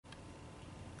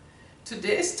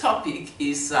Today's topic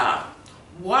is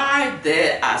why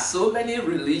there are so many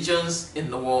religions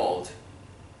in the world.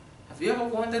 Have you ever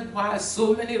wondered why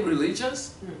so many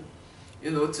religions?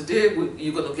 You know, today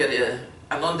you're going to get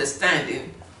an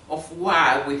understanding of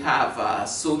why we have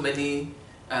so many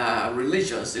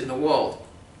religions in the world.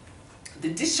 The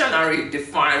dictionary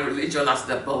defines religion as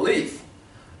the belief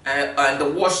and the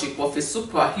worship of a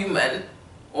superhuman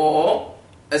or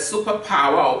a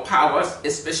superpower or powers,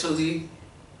 especially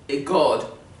a god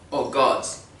or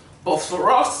gods. But for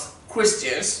us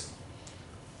Christians,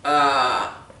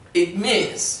 it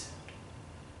means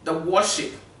the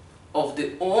worship of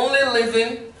the only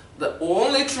living, the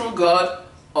only true God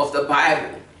of the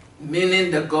Bible,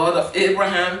 meaning the God of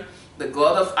Abraham, the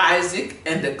God of Isaac,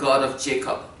 and the God of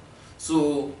Jacob.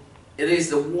 So it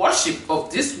is the worship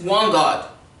of this one God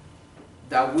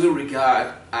that we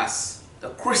regard as the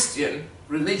Christian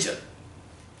religion.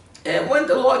 And when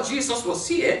the Lord Jesus was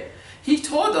here, he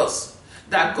told us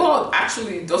that God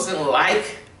actually doesn't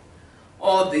like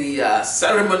all the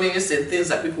ceremonies and things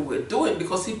that people were doing,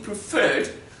 because he preferred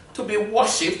to be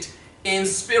worshipped in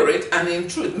spirit and in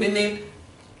truth, meaning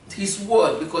his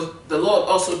word, because the Lord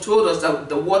also told us that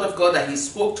the word of God that he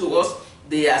spoke to us,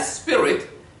 they are spirit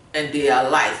and they are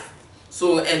life.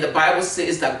 So, and the Bible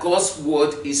says that God's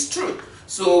word is truth.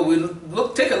 So we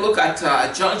take a look at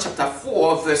John chapter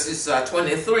 4 verses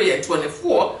 23 and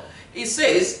 24. It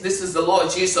says, this is the Lord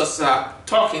Jesus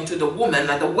talking to the woman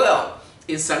at the well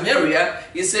in Samaria.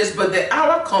 He says, but the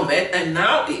hour cometh, and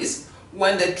now is,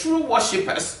 when the true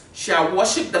worshippers shall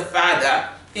worship the Father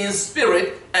in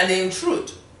spirit and in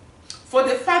truth. For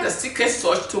the Father seeketh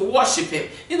such to worship him.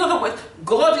 In other words,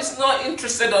 God is not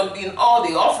interested in all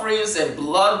the offerings and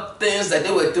blood things that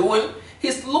they were doing.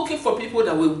 He's looking for people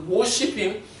that will worship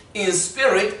him in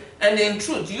spirit and in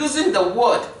truth, using the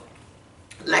word.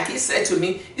 Like he said to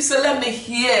me, he said, let me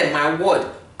hear my word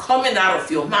coming out of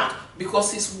your mouth,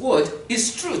 because his word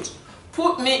is truth.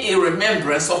 Put me in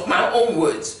remembrance of my own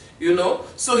words, you know.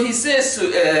 So he says,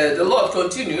 the Lord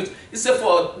continued, he said,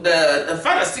 for the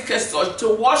Father seeketh such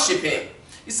to worship him.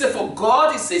 He said, for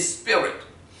God is a spirit,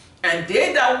 and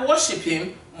they that worship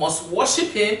him must worship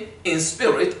him in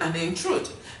spirit and in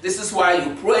truth. This is why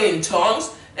you pray in tongues,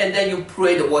 and then you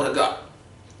pray the word of God.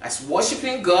 That's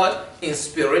worshiping God in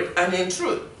spirit and in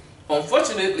truth.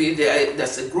 Unfortunately,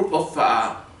 there's a group of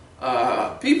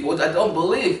people that don't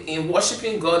believe in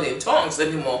worshiping God in tongues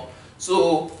anymore.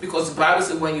 So, because the Bible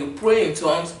says when you pray in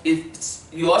tongues, it's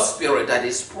your spirit that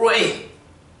is praying.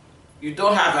 You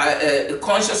don't have a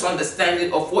conscious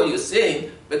understanding of what you're saying,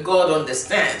 but God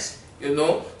understands, you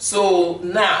know. So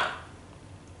now,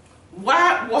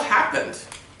 what happened?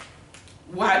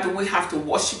 Why do we have to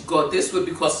worship God this way?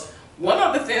 Because one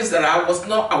of the things that I was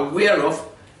not aware of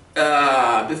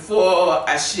before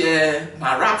I share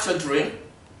my rapture dream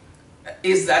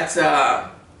is that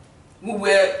we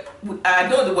were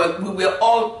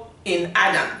all in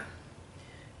Adam,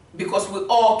 because we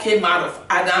all came out of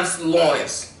Adam's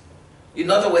loins.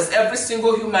 In other words, every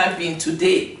single human being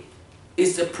today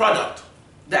is a product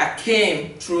that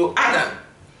came through Adam.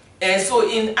 And so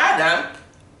in Adam,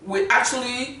 we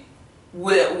actually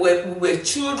were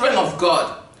children of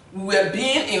God. We were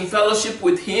being in fellowship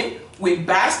with him. We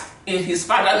basked in his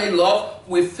fatherly love.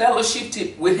 We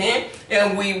fellowshiped with him,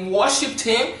 and we worshipped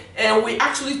him, and we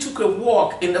actually took a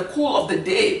walk in the cool of the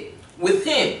day with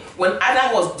him. When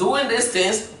Adam was doing these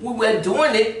things, we were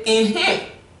doing it in him.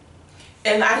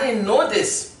 And I didn't know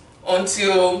this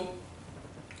until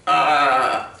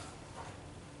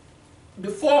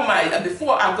before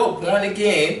I got born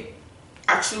again.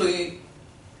 Actually,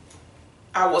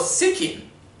 I was seeking,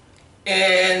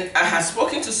 and I had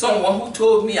spoken to someone who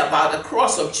told me about the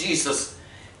cross of Jesus.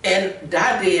 And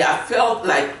that day I felt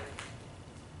like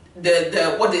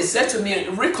what they said to me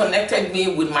reconnected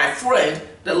me with my friend,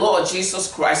 the Lord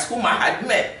Jesus Christ, whom I had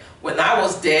met when I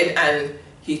was dead, and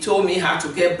he told me how to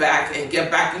get back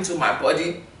into my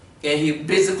body, and he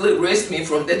basically raised me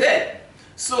from the dead.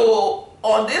 So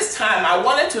on this time, I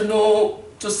wanted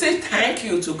to say thank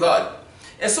you to God.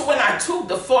 And so when I took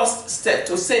the first step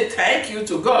to say thank you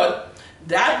to God,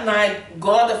 that night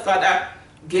God the Father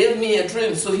gave me a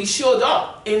dream. So he showed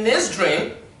up in this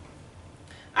dream.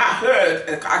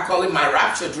 I call it my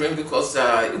rapture dream, because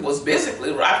it was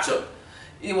basically rapture.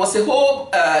 It was a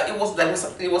whole, there was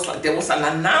an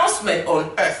announcement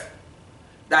on earth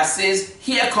that says,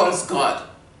 here comes God.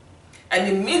 And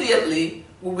immediately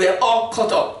we were all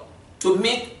caught up to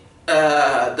meet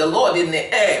the Lord in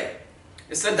the air.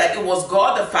 It said that it was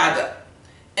God the Father.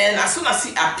 And as soon as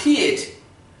he appeared,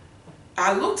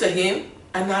 I looked at him,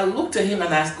 and I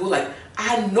go like,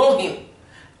 I know him.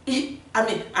 I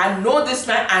mean, I know this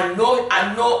man, I know,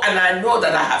 and I know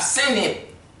that I have seen him.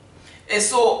 And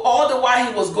so all the while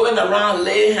he was going around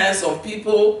laying hands on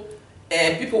people,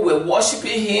 and people were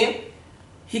worshiping him,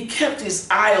 he kept his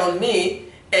eye on me,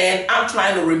 and I'm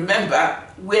trying to remember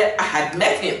where I had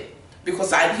met him,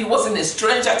 because he wasn't a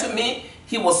stranger to me.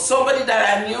 He was somebody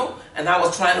that I knew, and I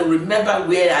was trying to remember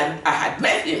where I had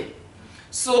met him.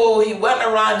 So he went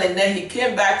around, and then he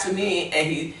came back to me,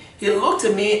 and he looked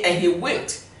at me and he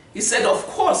winked. He said, "Of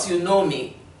course you know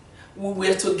me. We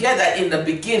were together in the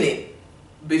beginning,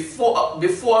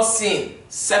 before sin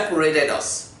separated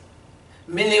us."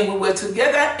 Meaning we were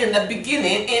together in the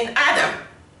beginning in Adam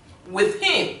with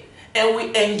him, and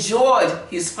we enjoyed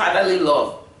his fatherly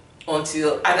love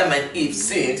until Adam and Eve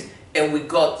sinned and we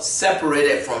got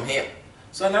separated from him.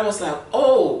 So and I was like,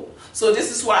 oh, so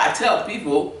this is why I tell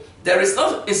people, there is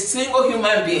not a single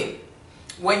human being,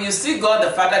 when you see God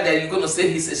the Father, that you're going to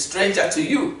say he's a stranger to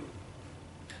you.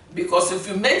 Because if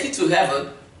you make it to heaven,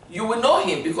 you will know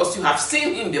him because you have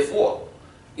seen him before.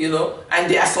 You know,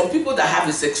 and there are some people that have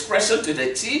his expression to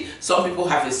the T. Some people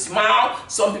have his smile.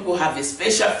 Some people have his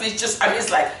facial features. I mean,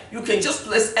 it's like you can just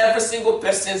place every single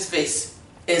person's face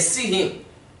and see him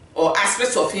or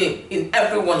aspects of him in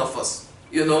every one of us.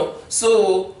 You know,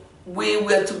 so we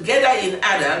were together in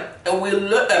Adam, and we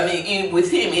learned.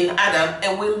 With him in Adam,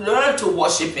 and we learned to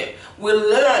worship him. We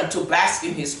learned to bask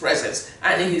in his presence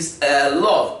and in his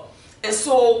love. And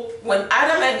so when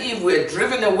Adam and Eve were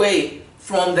driven away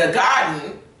from the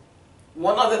garden,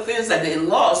 one of the things that they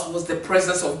lost was the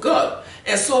presence of God.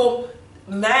 And so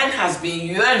man has been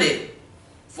yearning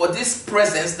for this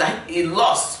presence that he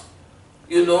lost,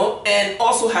 you know, and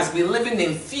also has been living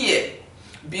in fear,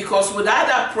 because without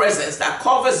that presence that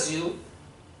covers you,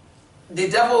 the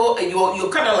devil,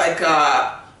 you're kind of like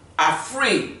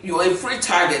you're a free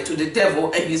target to the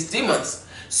devil and his demons.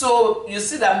 So you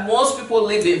see that most people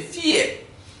live in fear,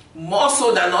 more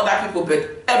so than other people, but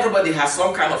everybody has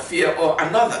some kind of fear or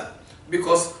another,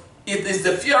 because it is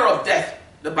the fear of death.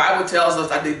 The Bible tells us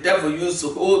that the devil used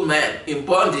to hold man in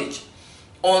bondage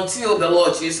until the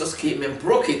Lord Jesus came and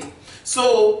broke it.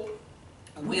 So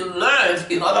we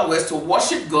learned, in other words, to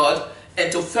worship God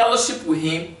and to fellowship with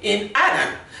him in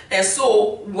Adam. And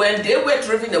so when they were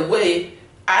driven away,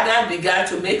 Adam began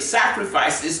to make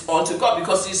sacrifices unto God,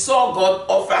 because he saw God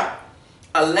offer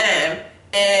a lamb,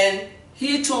 and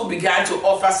he too began to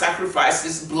offer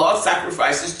sacrifices, blood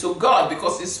sacrifices to God,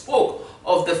 because he spoke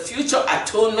of the future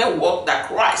atonement work that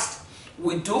Christ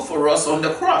will do for us on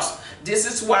the cross. This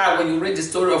is why when you read the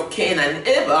story of Cain and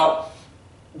Abel,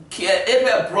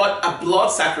 Abel brought a blood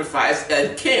sacrifice,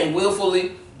 and Cain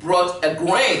willfully brought a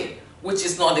grain, which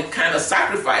is not the kind of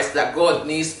sacrifice that God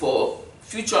needs for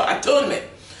future atonement.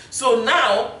 So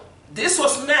now, this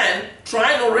was man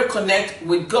trying to reconnect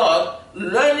with God,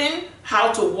 learning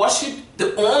how to worship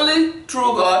the only true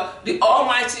God, the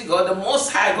Almighty God, the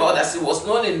Most High God, as he was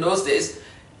known in those days,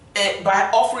 by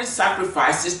offering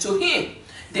sacrifices to him.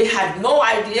 They had no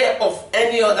idea of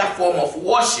any other form of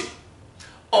worship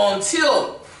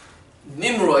until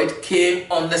Nimrod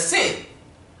came on the scene.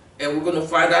 And we're going to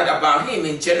find out about him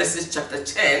in Genesis chapter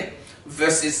 10,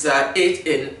 verses 8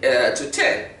 to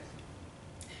 10.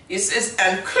 It says,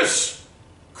 and Cush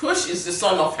is the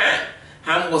son of Ham.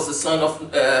 Ham was the son of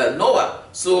Noah.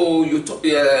 So Nimrod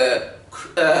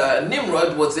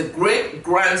was the great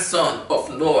grandson of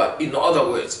Noah, in other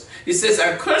words. It says,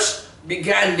 and Cush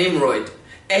began Nimrod,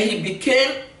 and he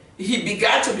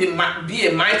began to be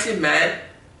a mighty man.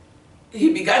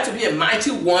 He began to be a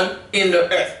mighty one in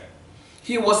the earth.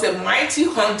 He was a mighty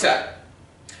hunter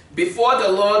before the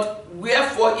Lord,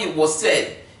 wherefore it was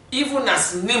said, even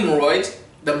as Nimrod,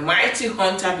 the mighty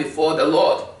hunter before the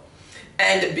Lord.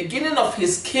 And the beginning of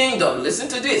his kingdom, listen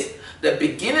to this, the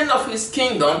beginning of his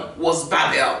kingdom was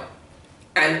Babel,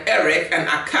 and Erech, and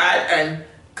Akkad, and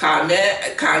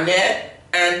Calneh,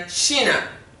 and Shinar.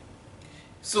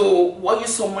 So what you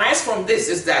surmise from this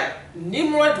is that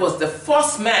Nimrod was the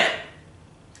first man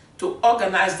to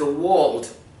organize the world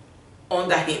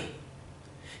under him.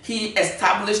 He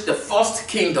established the first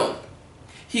kingdom.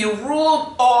 He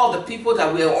ruled all the people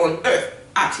that were on earth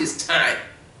at his time.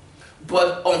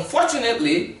 But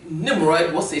unfortunately,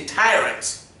 Nimrod was a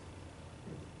tyrant.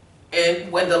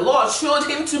 And when the Lord showed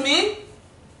him to me,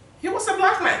 he was a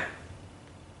black man.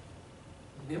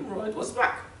 Nimrod was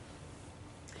black.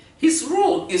 His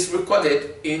rule is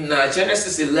recorded in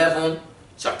Genesis 11,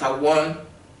 chapter 1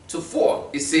 to 4.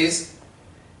 It says,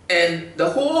 and the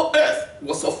whole earth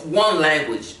was of one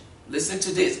language. Listen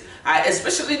to this. I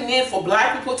especially need for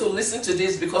black people to listen to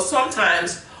this, because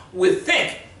sometimes we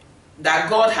think that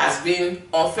God has been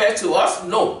unfair to us.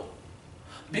 No.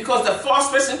 because the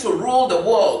first person to rule the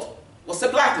world was a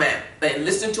black man. And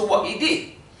listen to what he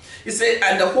did. He said,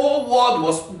 and the whole world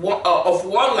was of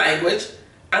one language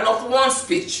and of one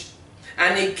speech.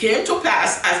 And it came to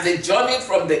pass, as they journeyed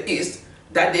from the east,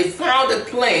 that they found a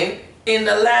plain in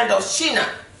the land of Shinar.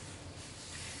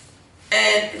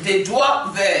 And they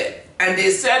dwelt there, and they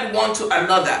said one to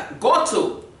another, go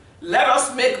to, let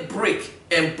us make brick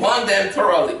and burn them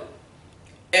thoroughly.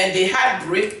 And they had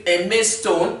brick and made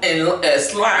stone and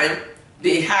slime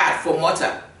they had for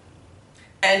mortar.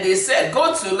 And they said,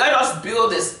 go to, let us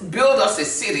build us a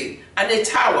city and a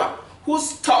tower,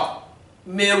 whose top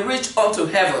may reach unto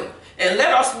heaven. And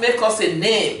let us make us a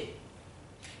name,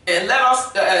 and let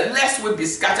us, lest we be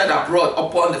scattered abroad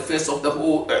upon the face of the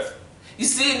whole earth. You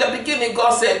see, in the beginning,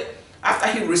 God said, after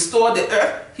he restored the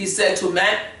earth, he said to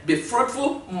man, be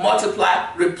fruitful,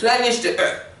 multiply, replenish the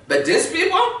earth. But these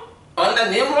people,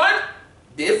 under Nimrod,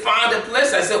 they found a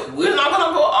place and said, we're not going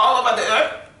to go all over the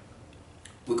earth.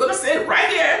 We're going to stay right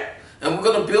here, and we're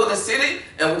going to build a city,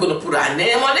 and we're going to put our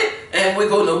name on it, and we're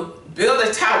going to build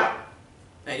a tower.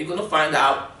 And you're going to find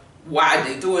out why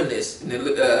they're doing this in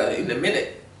a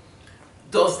minute.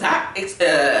 Does that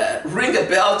ring a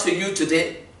bell to you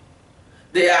today?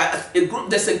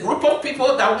 There's a group of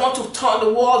people that want to turn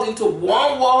the world into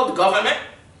one world government,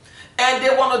 and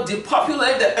they want to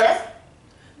depopulate the earth.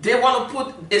 They want to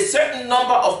put a certain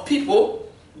number of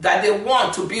people that they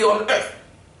want to be on earth.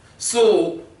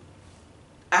 So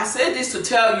I say this to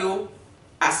tell you,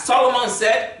 as Solomon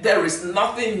said, there is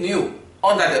nothing new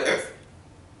under the earth.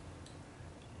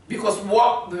 Because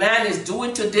what man is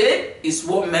doing today is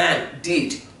what man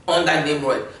did under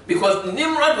Nimrod. Because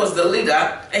Nimrod was the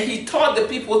leader, and he taught the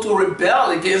people to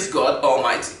rebel against God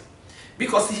Almighty.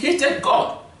 Because he hated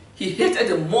God. He hated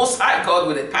the Most High God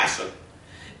with a passion.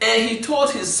 And he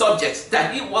told his subjects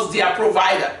that he was their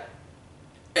provider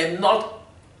and not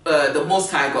the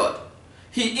Most High God.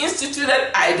 He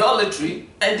instituted idolatry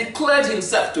and declared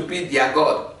himself to be their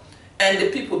God. And the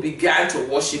people began to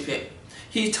worship him.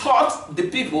 He taught the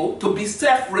people to be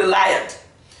self-reliant.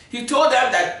 He told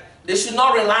them that they should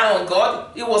not rely on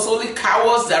God. It was only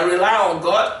cowards that rely on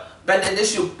God, but then they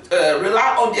should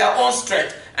rely on their own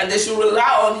strength, and they should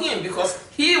rely on him because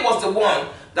he was the one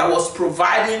that was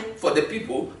providing for the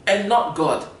people and not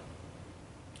God.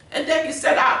 And then he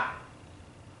set out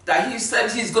that he said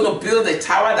he's going to build a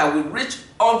tower that will reach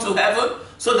unto heaven,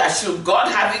 so that should God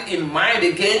have it in mind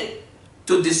again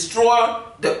to destroy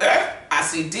the earth,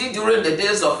 as he did during the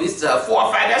days of his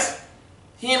forefathers,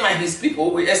 him and his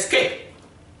people will escape.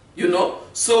 You know,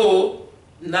 so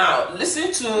now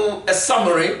listen to a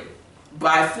summary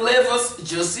by Flavius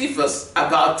Josephus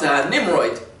about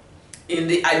Nimrod in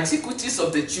the Antiquities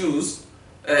of the Jews,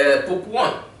 book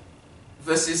 1,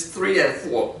 verses 3 and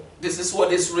 4. This is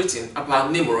what is written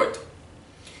about Nimrod.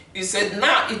 He said,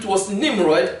 now it was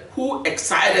Nimrod who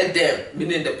excited them,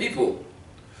 meaning the people,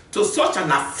 to such an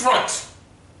affront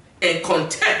and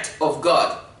contempt of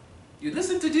God. You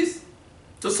listen to this?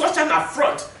 To such an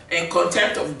affront and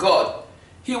contempt of God.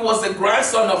 He was the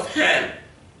grandson of Ham,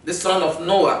 the son of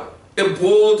Noah, a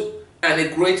bold and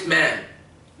a great man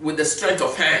with the strength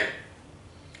of Ham.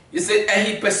 He said, and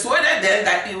he persuaded them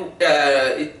that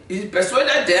he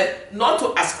persuaded them not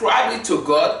to ascribe it to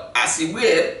God, as he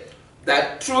will,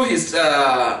 that through his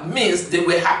means they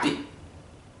were happy.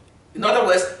 In other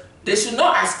words, they should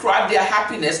not ascribe their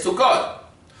happiness to God,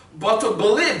 but to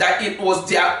believe that it was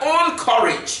their own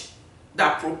courage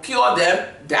that procured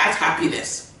them that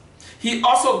happiness. He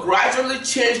also gradually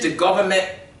changed the government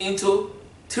into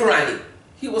tyranny.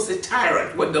 He was a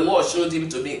tyrant when the Lord showed him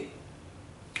to me.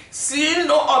 Seeing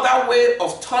no other way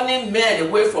of turning men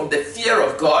away from the fear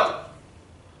of God,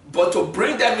 but to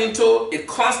bring them into a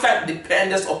constant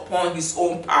dependence upon his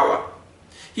own power.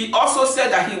 He also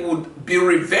said that he would be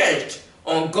revenged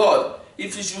on God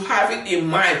if he should have it in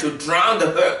mind to drown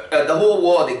the whole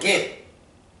world again.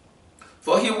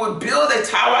 For he would build a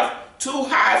tower too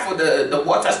high for the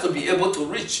waters to be able to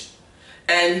reach.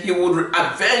 And he would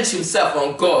avenge himself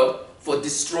on God for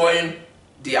destroying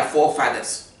their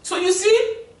forefathers. So you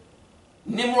see,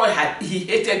 Nimrod he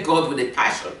hated God with a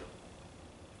passion.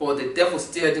 Or the devil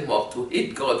stirred him up to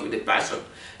hate God with a passion.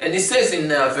 And he says in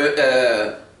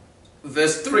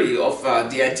verse 3 of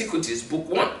the Antiquities, book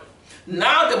 1.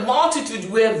 Now the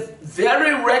multitude were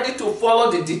very ready to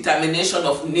follow the determination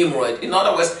of Nimrod. In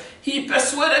other words, he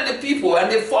persuaded the people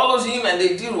and they followed him and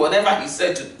they did whatever he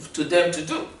said to them to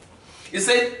do. He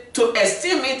said to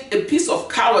esteem it a piece of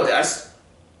cowardice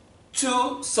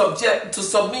to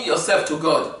submit yourself to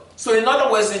God. So in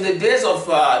other words, in the days of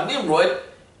Nimrod,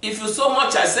 if you so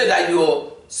much as say that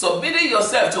you're submitting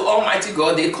yourself to Almighty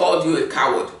God, they called you a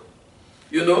coward.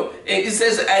 You know, and it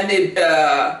says, and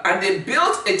they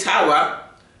built a tower,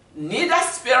 neither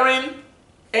sparing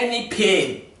any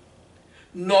pain,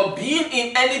 nor being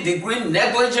in any degree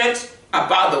negligent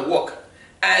about the work.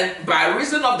 And by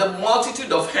reason of the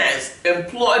multitude of hands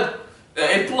employed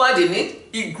in it,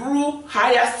 it grew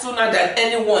higher sooner than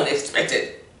anyone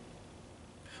expected.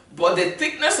 But the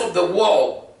thickness of the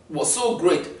wall was so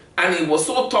great, and it was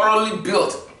so thoroughly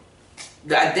built,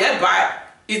 that thereby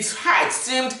its height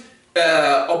seemed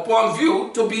upon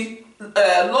view to be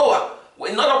lower.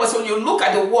 In other words, when you look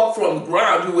at the wall from the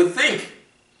ground, you will think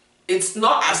it's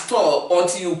not as tall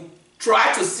until you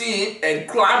try to see it and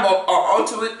climb up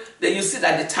onto it. Then you see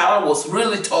that the tower was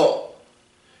really tall.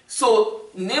 So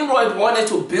Nimrod wanted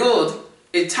to build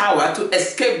a tower to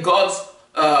escape God's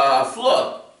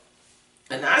flood.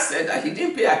 And I said that he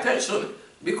didn't pay attention,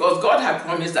 because God had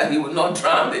promised that he would not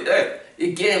drown the earth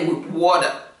again with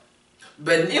water.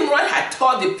 But Nimrod had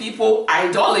taught the people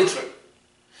idolatry.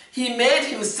 He made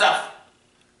himself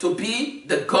to be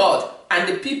the God, and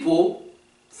the people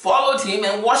followed him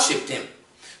and worshipped him.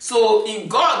 So in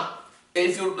God,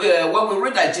 if you when we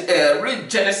read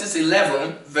Genesis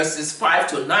 11 verses 5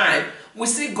 to 9, we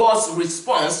see God's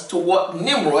response to what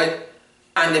Nimrod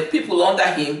and the people under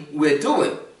him were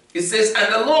doing. It says,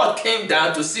 and the Lord came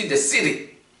down to see the city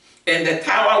and the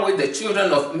tower which the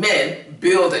children of men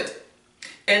builded.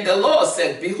 And the Lord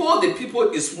said, behold, the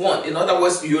people is one, in other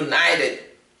words, united,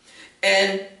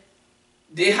 and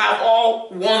they have all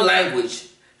one language.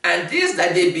 And this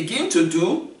that they begin to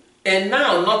do, and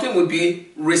now nothing will be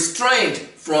restrained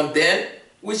from them,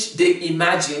 which they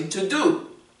imagine to do.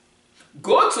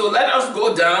 Let us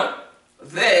go down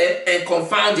there and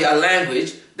confound their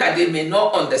language, that they may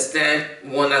not understand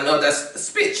one another's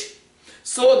speech.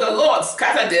 So the Lord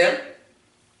scattered them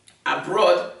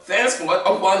abroad thenceforth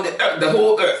upon the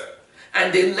whole earth,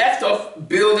 and they left off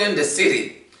building the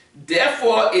city.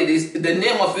 Therefore the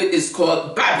name of it is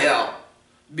called Babel,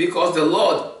 because the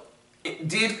Lord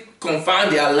did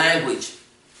confound their language,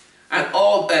 and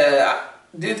all the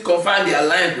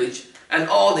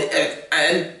earth,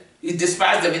 and he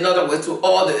despised them. In other words, to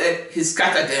all the earth he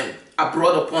scattered them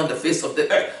abroad upon the face of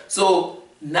the earth. So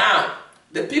now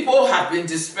the people have been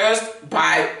dispersed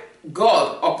by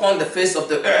God upon the face of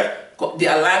the earth,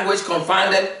 their language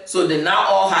confounded, so they now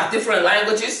all have different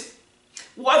languages.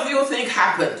 What do you think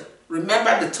happened?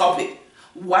 Remember the topic.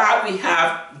 Why we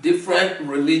have different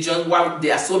religions, why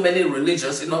there are so many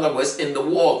religions, in other words, in the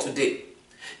world today.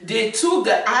 They took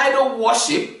the idol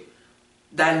worship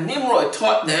that Nimrod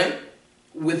taught them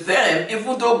with them,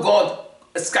 even though God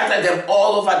scattered them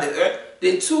all over the earth.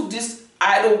 They took this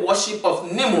idol worship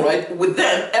of Nimrod with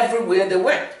them everywhere they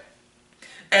went.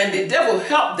 And the devil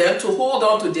helped them to hold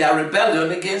on to their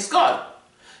rebellion against God.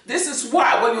 This is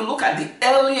why when you look at the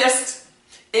earliest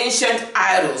ancient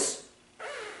idols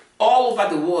all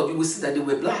over the world, you will see that they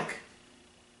were black.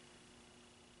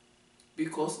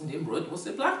 Because Nimrod was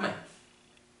a black man.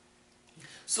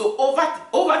 So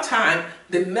over time,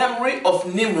 the memory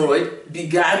of Nimrod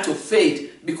began to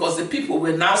fade, because the people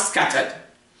were now scattered.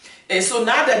 And so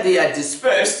now that they are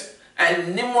dispersed,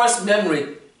 and Nimrod's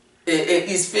memory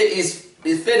is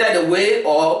faded away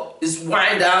or is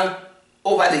wind down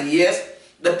over the years,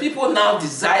 the people now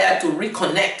desire to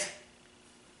reconnect.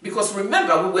 Because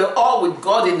remember, we were all with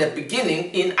God in the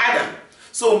beginning in Adam.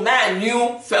 So man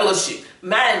knew fellowship.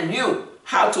 Man knew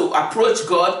how to approach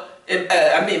God.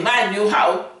 Man knew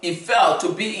how it felt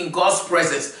to be in God's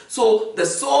presence. So the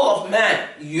soul of man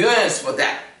yearns for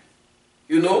that.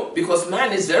 You know, because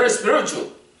man is very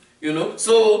spiritual. You know,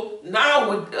 so now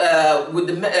with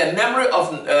the memory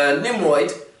of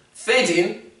Nimrod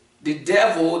fading, the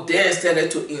devil then started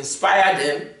to inspire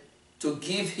them to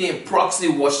give him proxy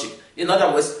worship. In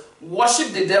other words,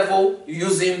 worship the devil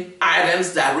using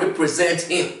items that represent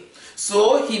him.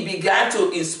 So he began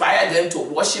to inspire them to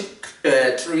worship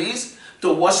trees,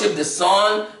 to worship the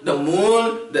sun, the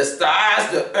moon, the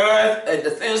stars, the earth, and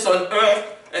the things on earth,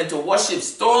 and to worship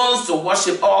stones, to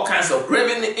worship all kinds of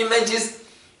graven images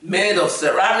made of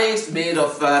ceramics, made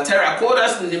of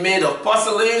terracottas, made of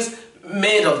porcelains,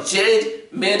 made of jade,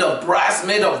 made of brass,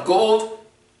 made of gold,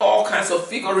 all kinds of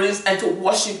figurines, and to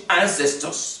worship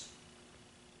ancestors,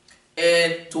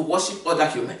 and to worship other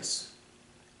humans,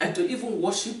 and to even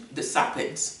worship the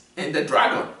serpents and the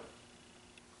dragon.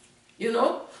 You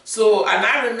know? So, and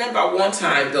I remember one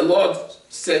time the Lord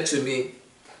said to me,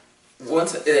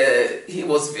 once he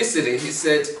was visiting, he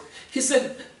said,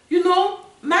 you know,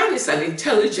 man is an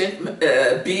intelligent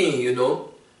being, you know.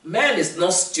 Man is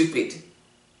not stupid.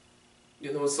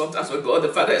 You know, sometimes when God the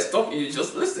Father is talking, you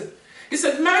just listen. He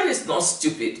said, man is not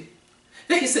stupid.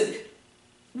 Then he said,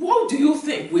 what do you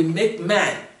think will make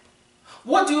man?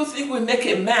 What do you think will make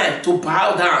a man to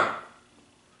bow down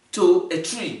to a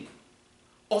tree,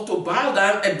 or to bow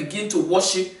down and begin to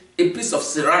worship a piece of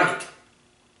ceramic?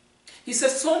 He said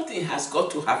something has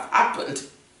got to have happened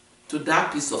to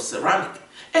that piece of ceramic.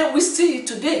 And we see it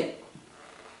today.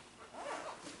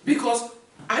 Because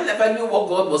I never knew what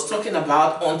God was talking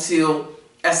about until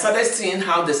I started seeing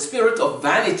how the spirit of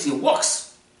vanity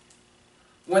works.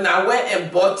 When I went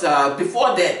and bought,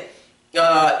 before then,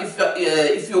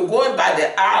 if you're going by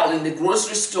the aisle in the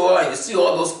grocery store and you see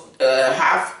all those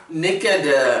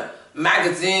half-naked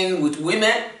magazine with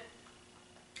women,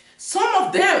 some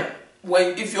of them,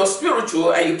 if you're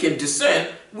spiritual and you can discern,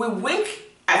 will wink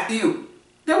at you.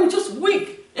 They will just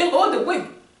wink and hold the wink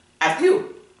at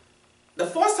you. The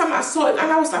first time I saw it,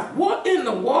 and I was like, what in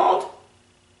the world?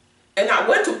 And I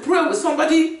went to pray with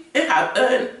somebody, and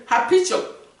her picture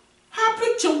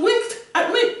winked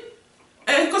at me.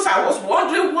 And because I was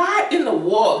wondering why in the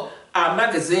world are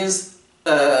magazines,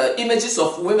 images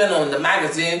of women on the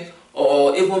magazine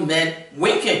or even men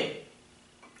winking,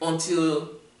 until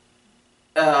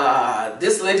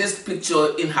this lady's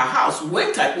picture in her house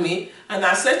winked at me, and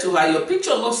I said to her, your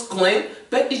picture looks clean,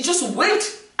 but it just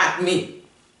winked at me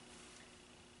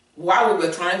while we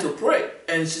were trying to pray.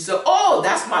 And she said, oh,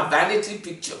 that's my vanity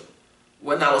picture.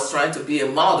 When I was trying to be a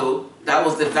model, that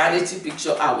was the vanity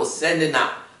picture I was sending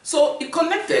out. So it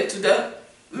connected to the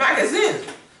magazine.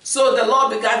 So the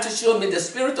Lord began to show me the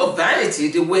spirit of vanity,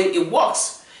 the way it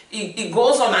works. It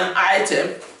goes on an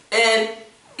item and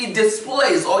it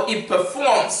displays or it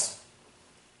performs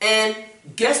and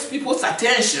gets people's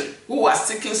attention who are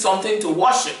seeking something to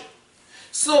worship.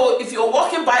 So if you're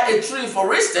walking by a tree,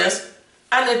 for instance,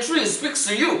 and a tree speaks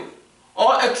to you,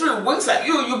 or a tree winks at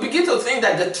you, you begin to think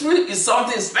that the tree is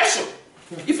something special.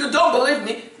 If you don't believe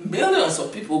me, millions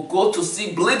of people go to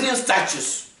see bleeding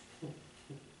statues.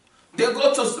 They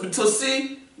go to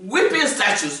see weeping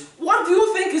statues. What do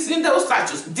you think is in those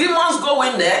statues? Demons go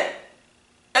in there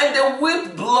and they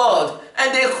weep blood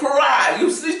and they cry. You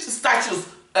see statues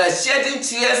shedding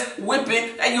tears,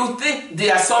 weeping, and you think they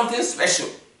are something special.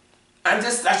 And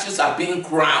these statues are being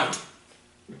crowned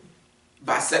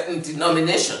by certain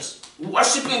denominations,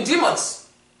 worshiping demons,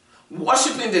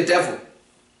 worshiping the devil.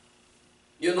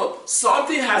 You know,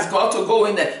 something has got to go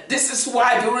in there. This is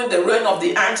why during the reign of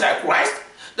the Antichrist,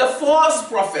 the false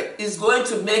prophet is going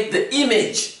to make the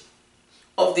image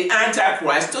of the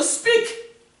Antichrist to speak.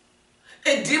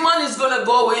 A demon is going to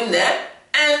go in there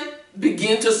and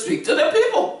begin to speak to the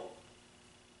people,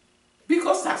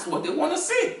 because that's what they want to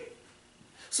see.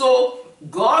 So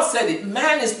God said it,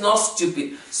 man is not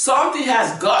stupid. Something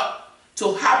has got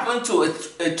to happen to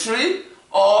a tree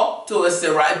or to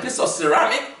a piece of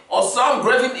ceramic or some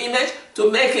graven image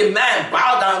to make a man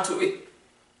bow down to it.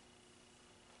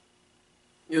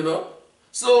 You know?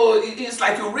 So it's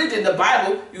like you read in the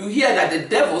Bible, you hear that the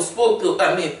devil spoke to,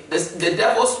 the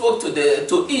devil spoke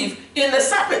to Eve in the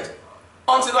serpent.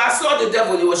 Until I saw the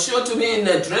devil, he was shown to me in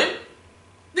a dream,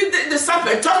 the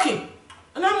serpent talking.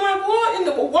 And I'm like, what in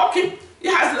the walking? He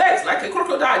has legs like a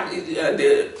crocodile,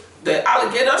 the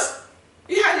alligators.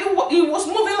 He was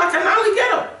moving like an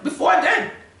alligator before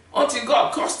then, until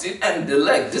God cursed it and the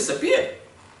leg disappeared.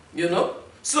 You know?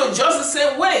 So just the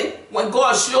same way, when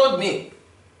God showed me,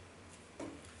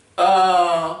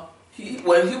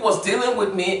 when he was dealing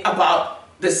with me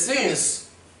about the sins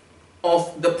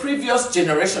of the previous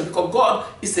generation, because God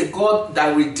is a God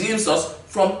that redeems us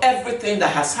from everything that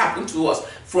has happened to us,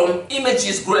 from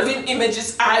images, graven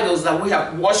images, idols that we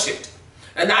have worshipped.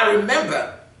 And I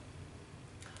remember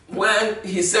when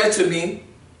he said to me,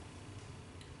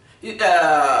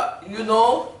 you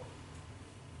know,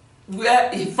 where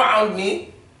he found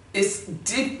me is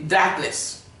deep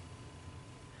darkness.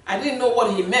 I didn't know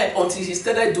what he meant until he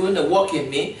started doing the work in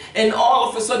me. And all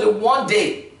of a sudden, one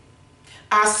day,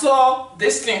 I saw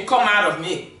this thing come out of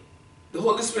me. The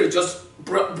Holy Spirit just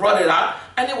brought it out,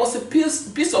 and it was a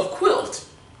piece of quilt.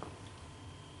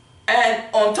 And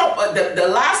on top of the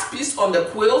last piece on the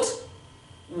quilt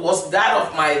was that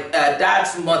of my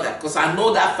dad's mother, because I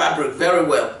know that fabric very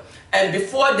well. And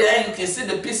before then, you can see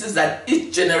the pieces that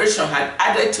each generation had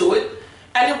added to it.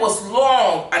 And it was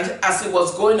long, and as it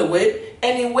was going away,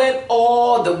 and it went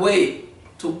all the way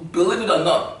to, believe it or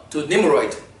not, to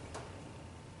Nimrod.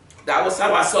 That was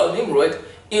how I saw Nimrod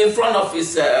in front of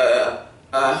his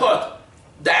hut,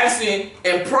 dancing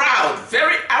and proud,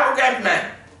 very arrogant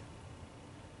man.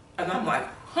 And I'm like,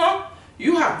 huh?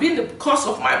 You have been the cause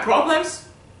of my problems?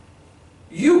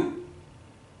 You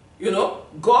know,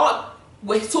 God,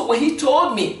 when he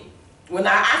told me, when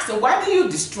I asked him, why did you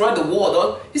destroy the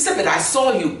world? He said, but I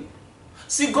saw you.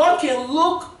 See, God can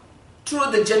look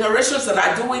through the generations that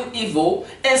are doing evil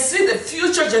and see the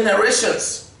future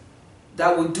generations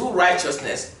that will do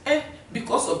righteousness, and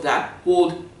because of that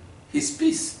hold his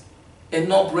peace and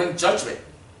not bring judgment.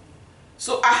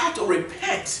 So I had to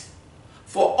repent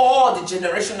for all the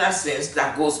generational sins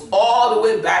that goes all the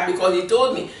way back, because he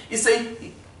told me, he said,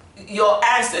 your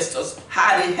ancestors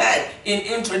had a hand in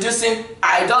introducing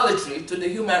idolatry to the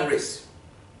human race.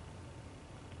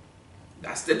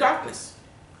 That's the darkness.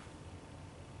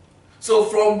 So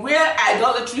from where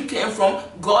idolatry came from,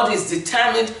 God is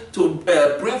determined to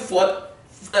bring forth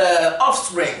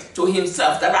offspring to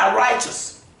himself that are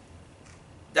righteous.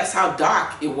 That's how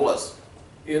dark it was,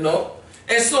 you know.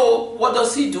 And so what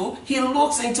does he do? He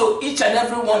looks into each and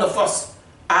every one of us,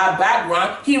 our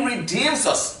background. He redeems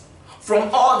us from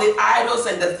all the idols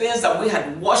and the things that we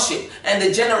had worshipped and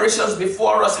the generations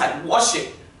before us had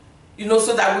worshipped, you know,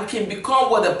 so that we can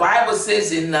become what the Bible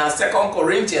says in 2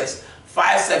 Corinthians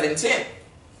 5:17,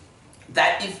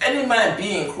 that if any man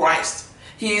be in Christ,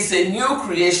 he is a new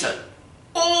creation.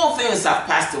 All things have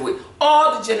passed away.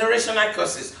 All the generational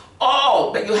curses,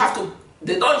 all, but you have to,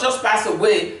 they don't just pass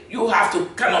away, you have to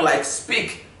kind of like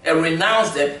speak and renounce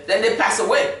them, then they pass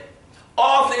away.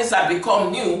 All things have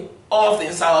become new, all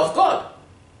things are of God.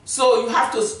 So you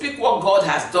have to speak what God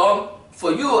has done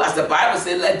for you, as the Bible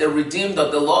says, let the redeemed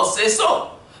of the Lord say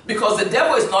so. Because the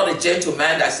devil is not a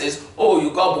gentleman that says, oh,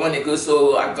 you got born again,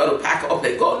 so I've got to pack up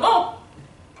and go. No.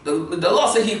 The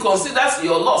Lord says he considers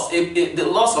your loss the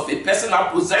loss of a personal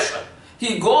possession.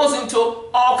 He goes into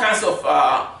all kinds of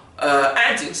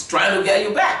antics trying to get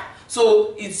you back.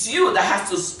 So it's you that has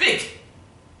to speak.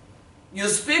 You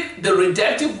speak the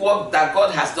redemptive work that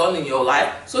God has done in your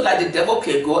life, so that the devil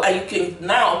can go and you can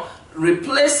now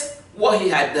replace what he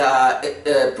had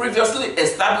previously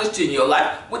established in your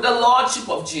life with the Lordship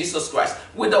of Jesus Christ,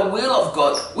 with the will of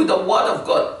God, with the Word of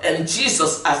God, and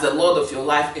Jesus as the Lord of your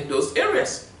life in those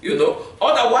areas, you know.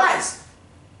 Otherwise,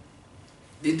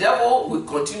 the devil will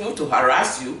continue to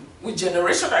harass you with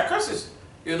generational curses,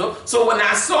 you know. So when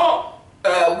I saw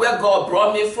where God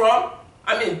brought me from,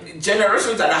 I mean,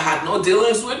 generations that I had no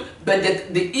dealings with, but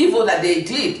the evil that they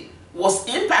did was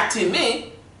impacting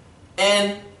me,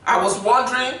 and I was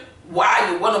wondering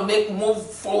why you want to move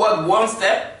forward one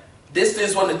step, these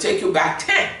things want to take you back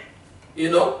 10, you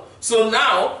know. So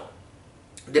now,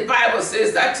 the Bible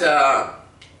says that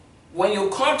when you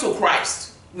come to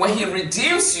Christ, when he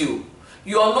redeems you,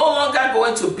 you are no longer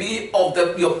going to be of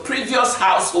your previous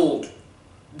household,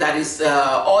 that is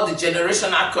all the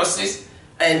generational curses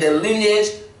and the lineage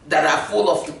that are full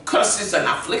of the curses and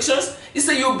afflictions. He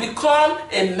said you become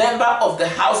a member of the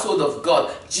household of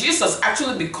God. Jesus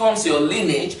actually becomes your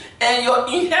lineage and your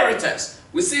inheritance.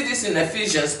 We see this in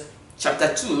Ephesians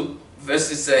chapter 2,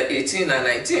 verses 18 and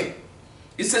 19.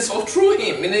 It says, for through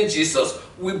him, meaning Jesus,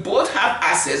 we both have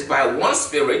access by one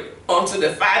Spirit unto the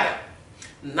Father.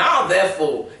 Now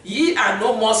therefore, ye are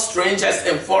no more strangers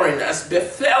and foreigners, but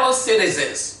fellow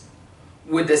citizens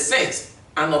with the saints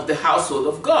and of the household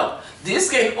of God.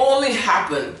 This can only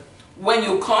happen when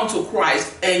you come to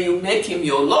Christ and you make him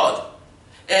your Lord,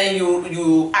 and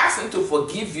you ask him to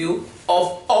forgive you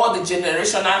of all the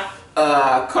generational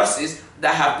curses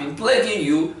that have been plaguing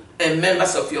you and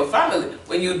members of your family.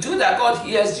 When you do that, God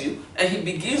hears you and he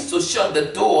begins to shut the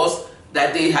doors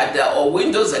that they had or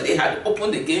windows that they had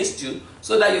opened against you,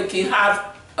 so that you can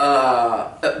have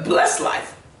a blessed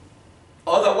life.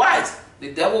 Otherwise,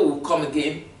 the devil will come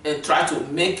again and try to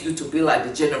make you to be like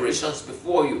the generations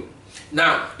before you.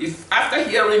 Now, if after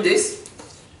hearing this,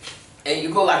 and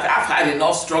you go like, I've had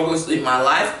enough struggles in my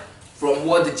life from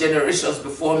what the generations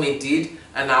before me did,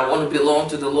 and I want to belong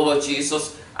to the Lord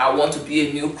Jesus, I want to be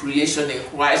a new creation in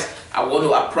Christ, I want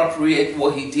to appropriate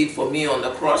what he did for me on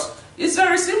the cross. It's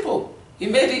very simple. He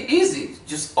made it easy.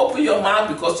 Just open your mouth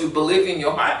because you believe in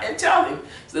your heart and tell him,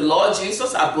 the Lord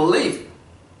Jesus, I believe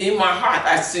in my heart,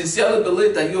 I sincerely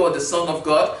believe that you are the Son of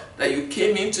God, that you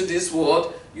came into this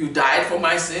world, you died for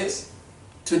my sins.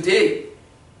 Today,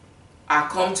 I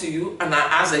come to you and I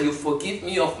ask that you forgive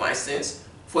me of my sins,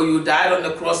 for you died on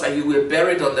the cross and you were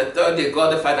buried on the third day.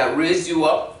 God the Father raised you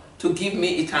up to give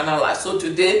me eternal life. So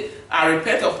today, I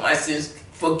repent of my sins,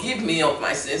 forgive me of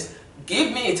my sins,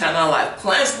 give me eternal life,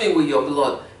 cleanse me with your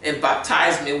blood, and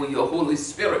baptize me with your Holy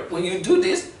Spirit. When you do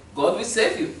this, God will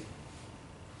save you.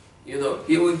 You know,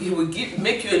 he will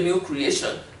make you a new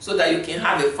creation so that you can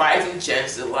have a fighting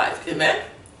chance in life. Amen?